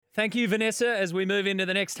Thank you, Vanessa. As we move into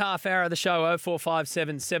the next half hour of the show,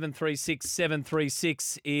 0457 736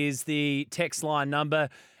 736 is the text line number.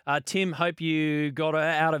 Tim, hope you got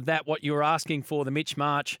out of that what you were asking for, the Mitch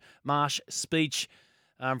Marsh speech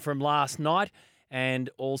from last night, and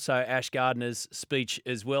also Ash Gardner's speech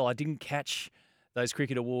as well. I didn't catch those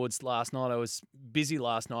cricket awards last night. I was busy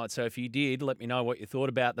last night, so if you did, let me know what you thought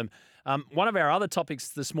about them. One of our other topics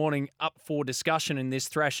this morning up for discussion in this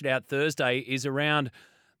Thrash It Out Thursday is around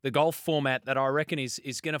the golf format that I reckon is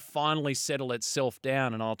going to finally settle itself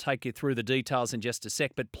down, and I'll take you through the details in just a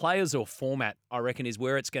sec. But players or format, I reckon, is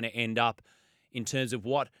where it's going to end up in terms of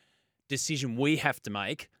what decision we have to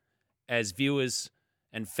make as viewers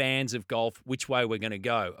and fans of golf, which way we're going to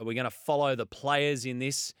go. Are we going to follow the players in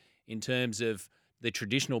this in terms of the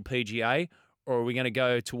traditional PGA, or are we going to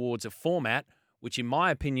go towards a format which, in my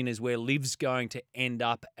opinion, is where LIV's going to end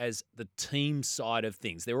up as the team side of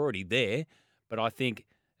things? They're already there, but I think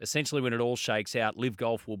essentially, when it all shakes out, LIV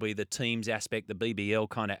Golf will be the team's aspect, the BBL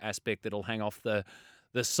kind of aspect that'll hang off the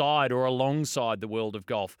side or alongside the world of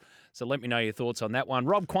golf. So let me know your thoughts on that one.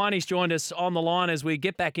 Rob Quiney's joined us on the line as we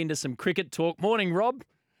get back into some cricket talk. Morning, Rob.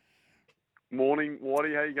 Morning,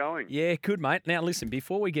 Whitey. How you going? Yeah, good, mate. Now, listen,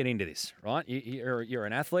 before we get into this, right, you're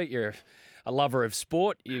an athlete, you're a lover of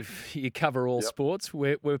sport, you cover all sports.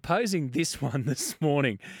 We're posing this one this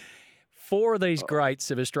morning. 4 of these greats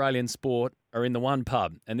of Australian sport are in the one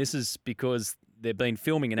pub, and this is because they've been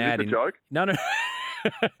filming an ad. Is this a joke? No.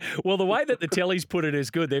 Well, the way that the telly's put it is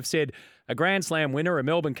good. They've said a Grand Slam winner, a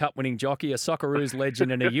Melbourne Cup winning jockey, a Socceroos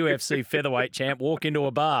legend, and a UFC featherweight champ walk into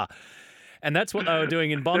a bar. And that's what they were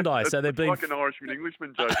doing in Bondi. So they've been like an Irishman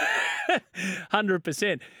Englishman joke.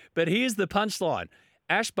 100%. But here's the punchline.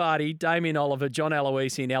 Ash Barty, Damien Oliver, John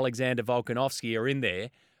Aloisi, and Alexander Volkanovski are in there.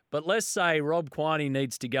 But let's say Rob Quiney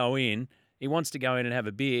needs to go in. He wants to go in and have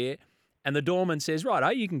a beer, and the doorman says,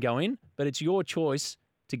 right, you can go in, but it's your choice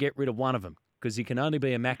to get rid of one of them because he can only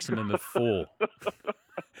be a maximum of 4.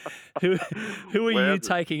 Who are you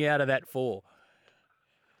taking out of that 4?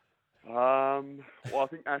 Well, I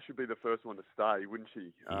think Ash would be the first one to stay, wouldn't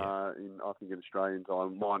she? Yeah. in Australian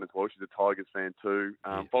time, mine as well. She's a Tigers fan too.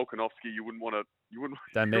 Volkanovski, you wouldn't want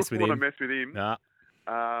to mess with him. Nah.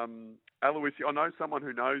 Aloisi, I know someone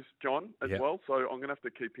who knows John as well, so I'm going to have to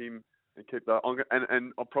keep him and keep that.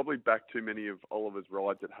 And I'll probably back too many of Oliver's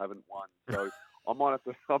rides that haven't won. So I might have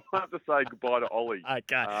to say goodbye to Ollie.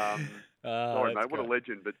 Okay. Sorry, mate. What a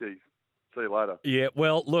legend, but geez. See you later. Yeah,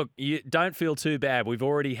 well, look, you don't feel too bad. We've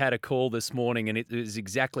already had a call this morning, and it was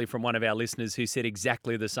exactly from one of our listeners who said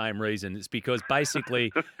exactly the same reason. It's because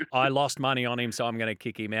basically I lost money on him, so I'm going to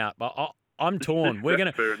kick him out. But I'm torn. We're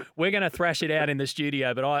gonna thrash it out in the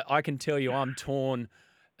studio, but I can tell you I'm torn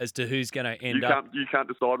as to who's going to end up. You can't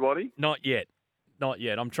decide, Whitey? Not yet.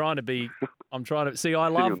 I'm trying to see. I Sitting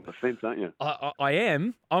love. on the fence, aren't you? I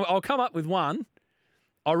am. I'll come up with one.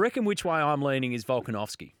 I reckon which way I'm leaning is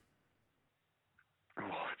Volkanovski. Oh,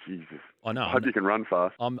 Jesus. I know. I hope you can run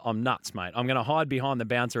fast. I'm nuts, mate. I'm going to hide behind the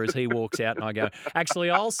bouncer as he walks out, and I go. Actually,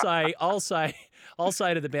 I'll say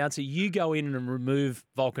to the bouncer, you go in and remove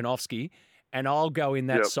Volkanovski, and I'll go in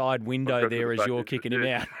that side window there as you're kicking him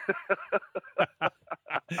out.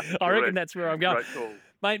 I reckon that's where I'm going. Great call.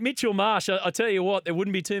 Mate, Mitchell Marsh, I tell you what, there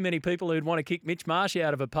wouldn't be too many people who'd want to kick Mitch Marsh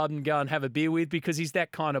out of a pub and go and have a beer with because he's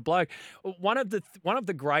that kind of bloke. One of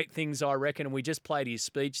the great things I reckon, and we just played his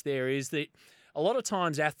speech there, is that a lot of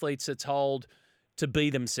times athletes are told to be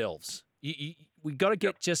themselves. We got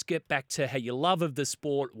to get back to how your love of the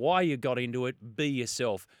sport, why you got into it, be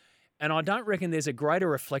yourself. And I don't reckon there's a greater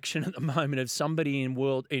reflection at the moment of somebody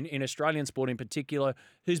in Australian sport in particular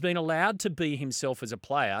who's been allowed to be himself as a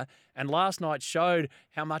player. And last night showed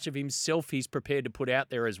how much of himself he's prepared to put out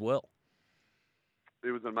there as well. It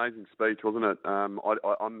was an amazing speech, wasn't it? I'm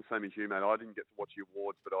the same as you, mate. I didn't get to watch the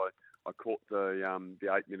awards, but I caught the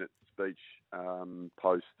 8-minute speech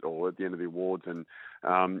post or at the end of the awards, and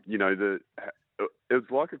it was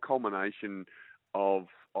like a culmination of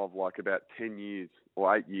like about 10 years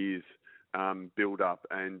or 8 years build up,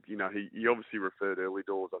 and he obviously referred early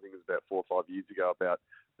doors. I think it was about 4 or 5 years ago about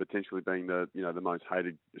potentially being the most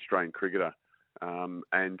hated Australian cricketer.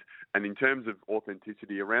 And in terms of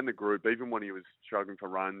authenticity around the group, even when he was struggling for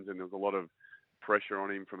runs and there was a lot of pressure on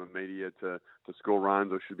him from the media to score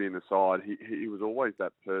runs or should be in the side, he was always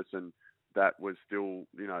that person that was still,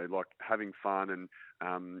 like having fun and,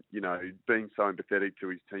 being so empathetic to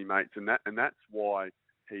his teammates. And that's why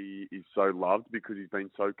he is so loved, because he's been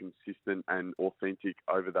so consistent and authentic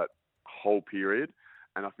over that whole period.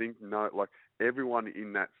 And I think, everyone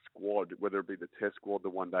in that squad, whether it be the Test squad, the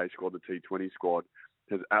One Day squad, the T20 squad,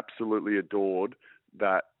 has absolutely adored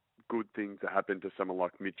that good things to happen to someone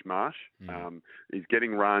like Mitch Marsh. He's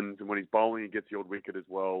getting runs, and when he's bowling, he gets the odd wicket as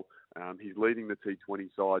well. He's leading the T20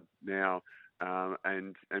 side now,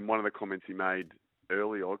 and one of the comments he made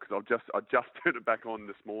earlier, because I just turned it back on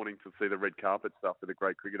this morning to see the red carpet stuff with a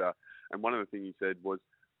great cricketer, and one of the things he said was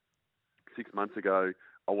 6 months ago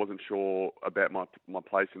I wasn't sure about my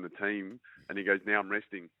place in the team, and he goes, now I'm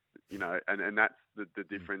resting, and that's the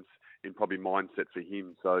difference in probably mindset for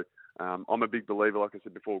him. So I'm a big believer, like I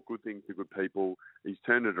said before, good things to good people. He's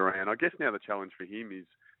turned it around. I guess now the challenge for him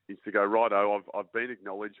is to go, righto, I've been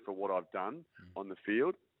acknowledged for what I've done on the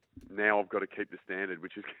field. Now I've got to keep the standard,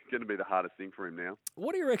 which is going to be the hardest thing for him now.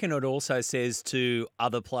 What do you reckon it also says to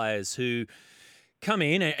other players who come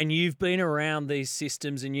in, and you've been around these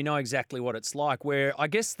systems and you know exactly what it's like, where I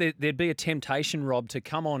guess there'd be a temptation, Rob, to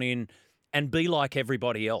come on in and be like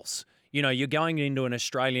everybody else? You're going into an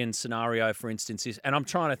Australian scenario, for instance, and I'm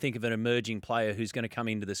trying to think of an emerging player who's going to come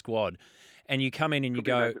into the squad, and you come in and you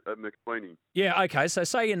go, McSweeney. Yeah, okay. So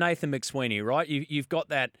say you're Nathan McSweeney, right? You've got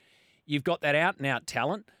that out and out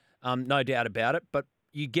talent, no doubt about it. But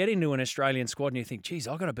you get into an Australian squad and you think, geez,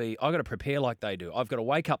 I got to prepare like they do. I've got to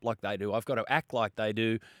wake up like they do. I've got to act like they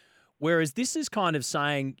do. Whereas this is kind of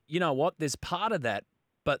saying, you know what? There's part of that,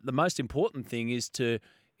 but the most important thing is to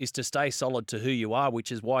stay solid to who you are,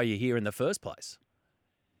 which is why you're here in the first place.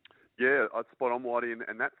 Yeah, spot on, Whitey,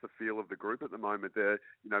 and that's the feel of the group at the moment. There,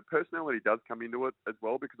 personality does come into it as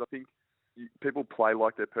well, because I think people play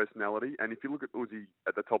like their personality. And if you look at Uzi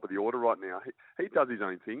at the top of the order right now, he does his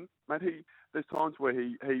own thing, mate. There's times where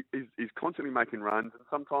he's constantly making runs, and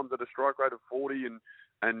sometimes at a strike rate of 40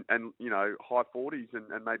 and high 40s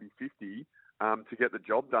and maybe 50. To get the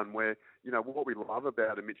job done, where, what we love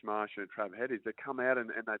about a Mitch Marsh and a Trav Head is they come out and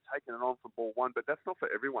they're taking it on for ball one, but that's not for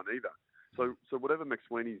everyone either. So whatever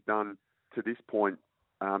McSweeney's done to this point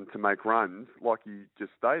to make runs, like you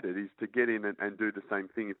just stated, is to get in and do the same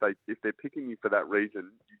thing. If they're picking you for that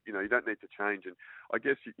reason, you don't need to change. And I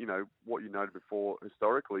guess, what you noted before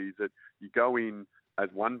historically is that you go in as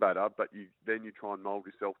one batter, but then you try and mould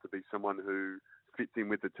yourself to be someone who fits in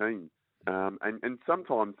with the team. And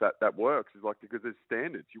sometimes that works, is like, because there's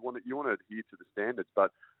standards. You want to adhere to the standards,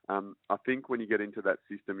 but I think when you get into that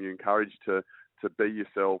system, you're encouraged to be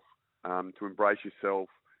yourself, to embrace yourself,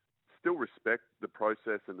 still respect the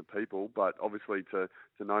process and the people, but obviously to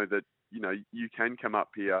know that you can come up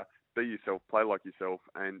here, be yourself, play like yourself,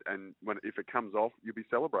 and if it comes off, you'll be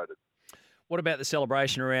celebrated. What about the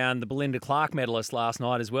celebration around the Belinda Clark medalist last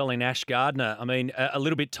night as well in Ash Gardner? I mean, a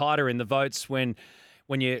little bit tighter in the votes when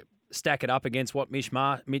you stack it up against what Mitch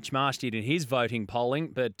Marsh did in his voting polling.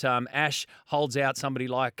 But Ash holds out somebody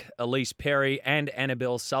like Elise Perry and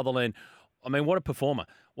Annabelle Sutherland. I mean, what a performer.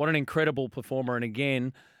 What an incredible performer. And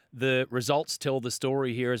again, the results tell the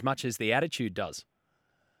story here as much as the attitude does.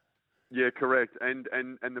 Yeah, correct. And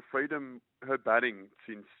the freedom, her batting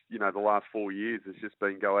since, the last 4 years has just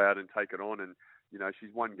been go out and take it on. And, she's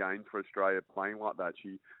won games for Australia playing like that.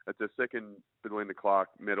 It's her second Belinda Clark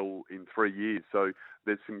medal in 3 years. So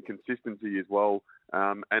there's some consistency as well.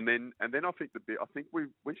 And then I think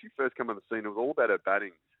when she first came on the scene, it was all about her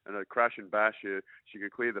batting and her crash and bash. She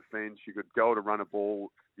could clear the fence. She could go to run a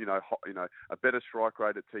ball, a better strike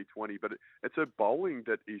rate at T20. But it's her bowling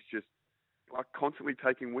that is just like constantly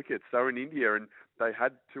taking wickets. They were in India and they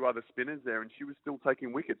had two other spinners there, and she was still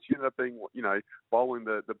taking wickets. She ended up being, bowling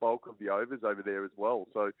the bulk of the overs over there as well.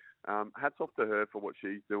 So hats off to her for what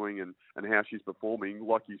she's doing and how she's performing,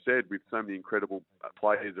 like you said, with so many incredible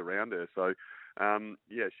players around her. So,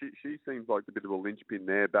 she seems like a bit of a linchpin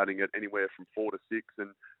there, batting at anywhere from 4 to 6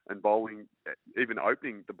 and bowling, even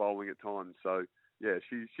opening the bowling at times. So, yeah,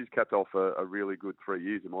 she's capped off a really good 3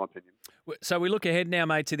 years, in my opinion. So we look ahead now,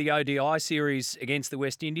 mate, to the ODI series against the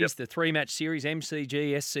West Indies, the 3-match series,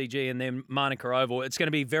 MCG, SCG, and then Manuka Oval. It's going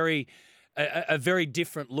to be a very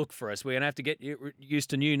different look for us. We're going to have to get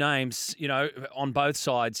used to new names, on both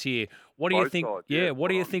sides here. What do you think? What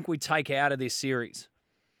do you think we take out of this series?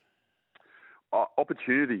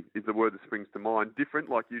 Opportunity is the word that springs to mind. Different,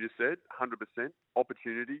 like you just said, 100%.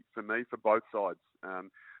 Opportunity for me for both sides.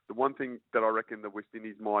 The one thing that I reckon the West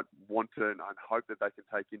Indies might want to and hope that they can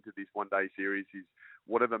take into this one-day series is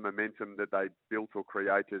whatever momentum that they built or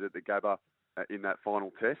created at the Gabba in that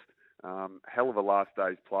final test. Hell of a last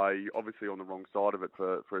day's play, obviously on the wrong side of it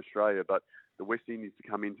for Australia, but the West Indies to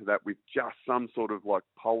come into that with just some sort of like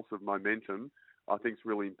pulse of momentum, I think is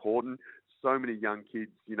really important. So many young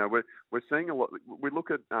kids, we're seeing a lot. We look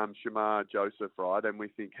at Shamar Joseph, right, and we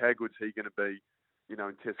think, how good's he going to be, in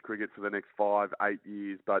Test cricket for the next 5-8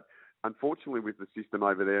 years? But unfortunately, with the system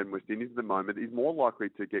over there in West Indies at the moment, he's more likely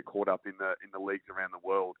to get caught up in the leagues around the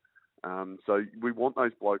world. So we want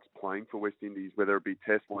those blokes playing for West Indies, whether it be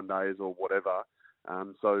Test one days or whatever.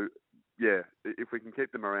 So, yeah, if we can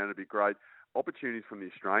keep them around, it'd be great. Opportunities from the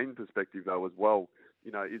Australian perspective, though, as well.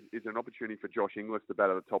 You know, is an opportunity for Josh Inglis to bat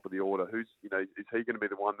at the top of the order. Is he going to be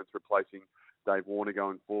the one that's replacing Dave Warner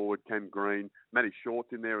going forward? Cam Green, Matty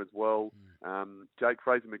Short's in there as well. Jake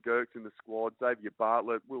Fraser-McGurk's in the squad. Xavier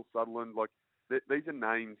Bartlett, Will Sutherland. These are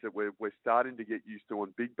names that we're starting to get used to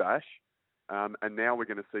on Big Bash. And now we're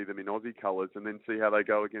going to see them in Aussie colours and then see how they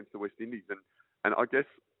go against the West Indies. And I guess,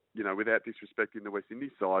 without disrespecting the West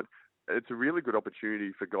Indies side, it's a really good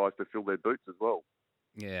opportunity for guys to fill their boots as well.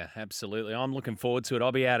 Yeah, absolutely. I'm looking forward to it.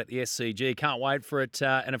 I'll be out at the SCG. Can't wait for it.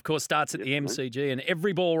 And, of course, starts at the MCG and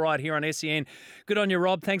every ball right here on SEN. Good on you,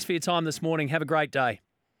 Rob. Thanks for your time this morning. Have a great day.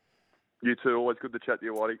 You too. Always good to chat to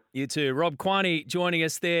you, Whitey. You too. Rob Quiney joining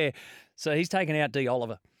us there. So he's taken out D.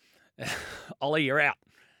 Oliver. Ollie, you're out.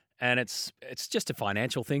 And it's just a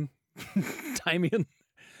financial thing, Damien.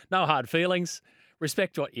 No hard feelings.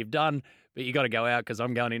 Respect what you've done, but you got to go out because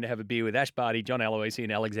I'm going in to have a beer with Ash Barty, John Aloisi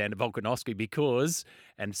and Alexander Volkanovski because,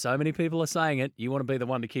 and so many people are saying it, you want to be the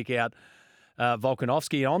one to kick out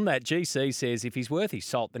Volkanovski. On that, GC says if he's worth his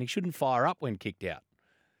salt, then he shouldn't fire up when kicked out.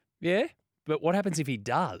 Yeah, but what happens if he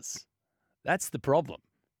does? That's the problem.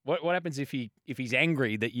 What happens if he's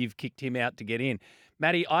angry that you've kicked him out to get in?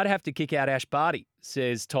 Matty, I'd have to kick out Ash Barty,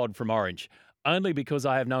 says Todd from Orange, only because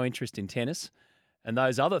I have no interest in tennis, and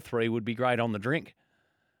those other three would be great on the drink.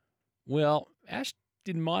 Well, Ash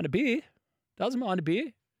didn't mind a beer, doesn't mind a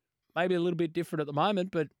beer. Maybe a little bit different at the moment,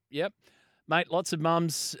 but yep. Mate, lots of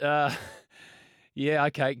mums. Yeah,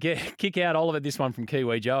 okay. Kick out Oliver. This one from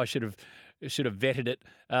Kiwi Joe. I should have vetted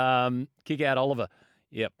it. Kick out Oliver.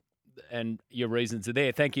 Yep. And your reasons are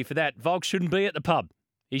there. Thank you for that. Volk shouldn't be at the pub.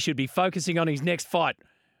 He should be focusing on his next fight,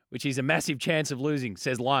 which he's a massive chance of losing,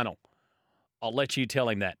 says Lionel. I'll let you tell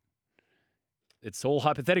him that. It's all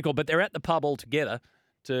hypothetical, but they're at the pub all together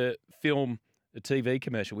to film a TV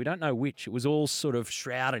commercial. We don't know which. It was all sort of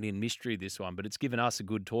shrouded in mystery, this one, but it's given us a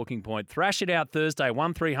good talking point. Thrash it out Thursday,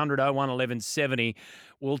 1300 01 1170.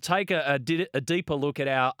 We'll take a deeper look at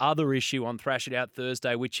our other issue on Thrash it out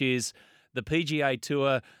Thursday, which is the PGA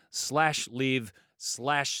Tour /Live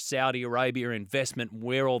 /Saudi Arabia investment,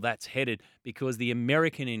 where all that's headed, because the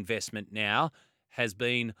American investment now has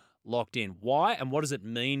been locked in. Why and what does it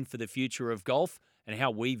mean for the future of golf and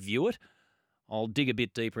how we view it? I'll dig a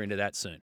bit deeper into that soon.